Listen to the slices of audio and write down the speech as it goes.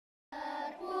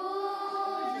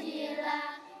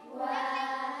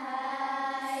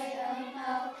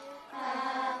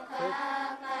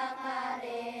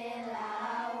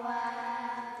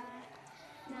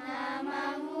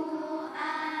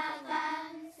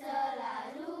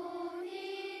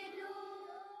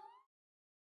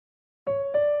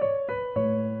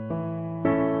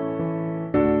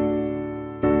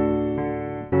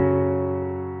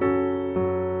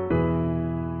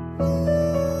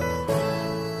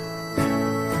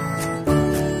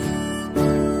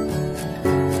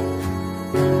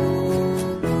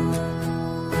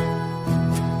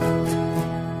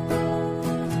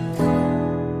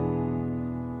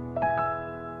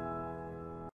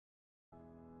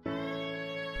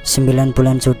9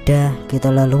 bulan sudah kita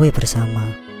lalui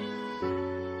bersama.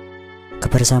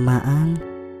 Kebersamaan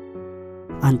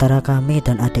antara kami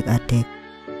dan adik-adik.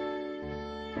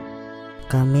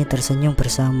 Kami tersenyum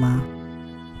bersama,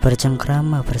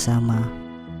 bercengkrama bersama.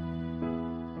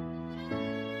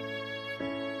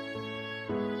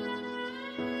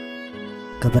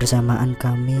 Kebersamaan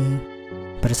kami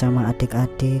bersama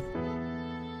adik-adik,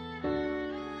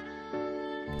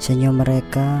 senyum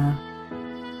mereka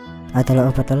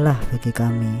adalah obat lelah bagi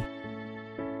kami,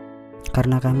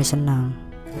 karena kami senang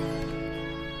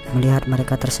melihat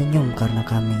mereka tersenyum karena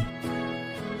kami.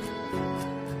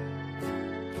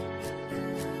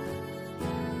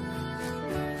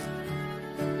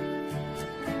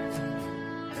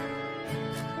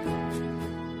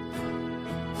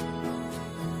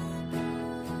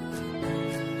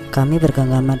 Kami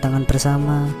bergenggaman tangan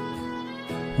bersama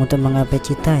untuk menggapai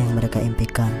cita yang mereka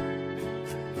impikan.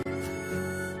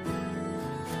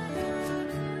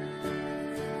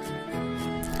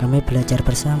 Kami belajar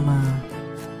bersama.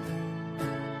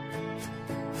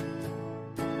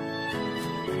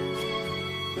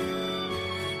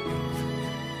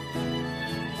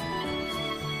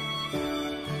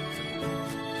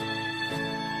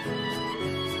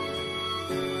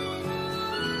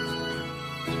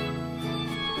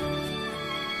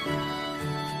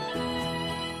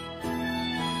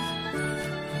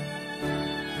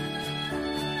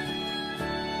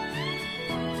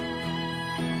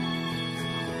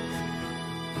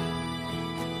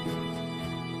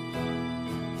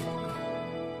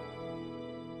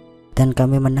 Dan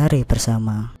kami menari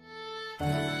bersama.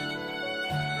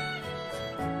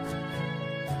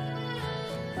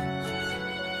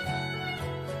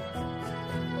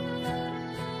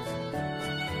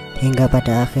 Hingga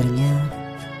pada akhirnya,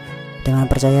 dengan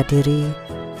percaya diri,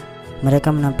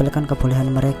 mereka menampilkan kebolehan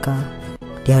mereka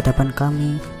di hadapan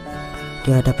kami,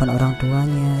 di hadapan orang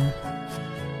tuanya,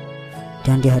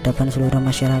 dan di hadapan seluruh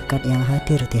masyarakat yang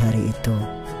hadir di hari itu.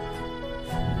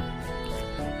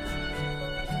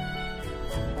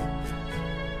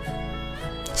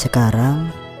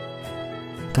 Sekarang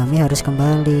kami harus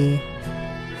kembali.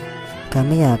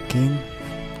 Kami yakin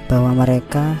bahwa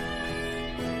mereka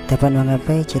dapat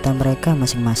menggapai cita mereka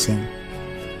masing-masing,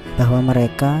 bahwa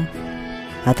mereka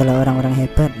adalah orang-orang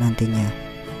hebat nantinya.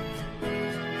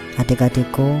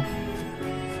 Adik-adikku,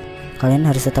 kalian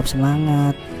harus tetap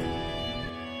semangat.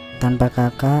 Tanpa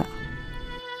kakak,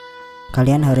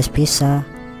 kalian harus bisa,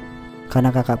 karena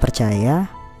kakak percaya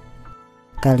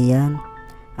kalian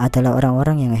adalah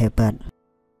orang-orang yang hebat.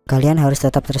 Kalian harus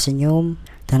tetap tersenyum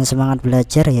dan semangat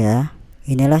belajar ya.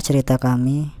 Inilah cerita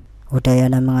kami,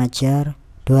 Udayana Mengajar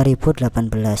 2018.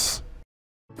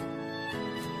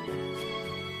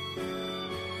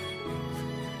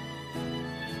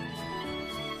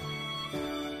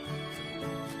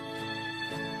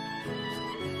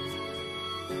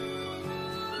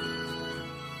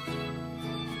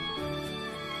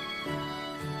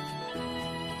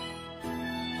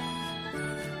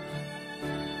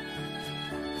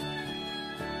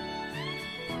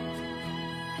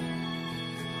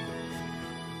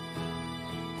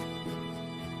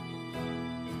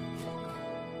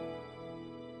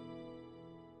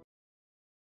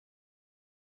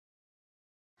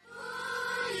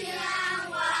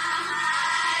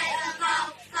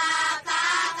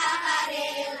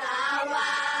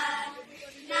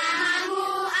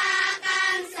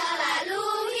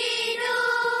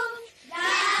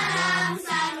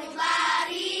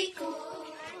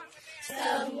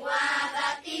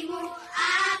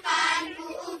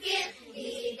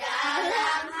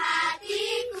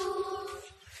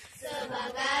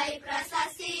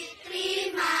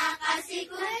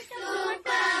 Untuk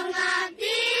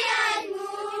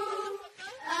pengabdianmu,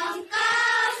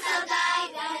 engkau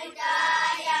sebagai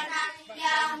Udayana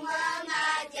yang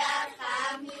mengajar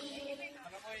kami.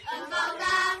 Engkau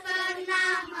tak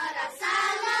pernah merasa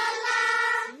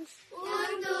lelah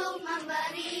untuk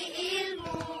memberi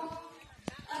ilmu.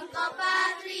 Engkau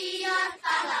patriot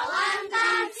pahlawan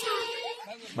kami,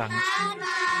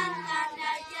 tanpa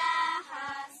tanda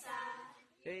jahasa.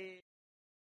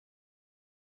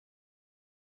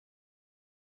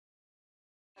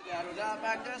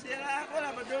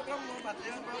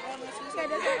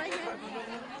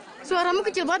 Suaramu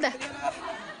kecil banget dah.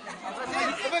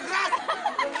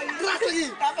 Keras lagi.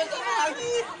 Balik.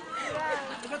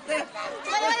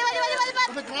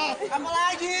 Apa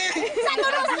lagi?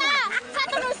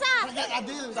 Satu nusa. Rakyat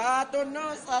adil. Satu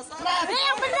nusa.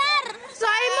 Yang benar.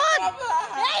 Saimut.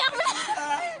 Yang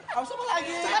benar. Apa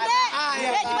lagi?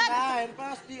 Cepat.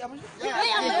 Pasti apa sih?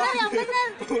 Yang benar.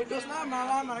 Terus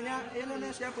lamanya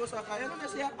Indonesia pusaka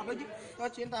Indonesia. Apa lagi? Kau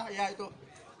cinta ya itu.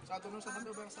 Satu Nusa,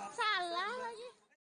 satu bangsa. Salah lagi.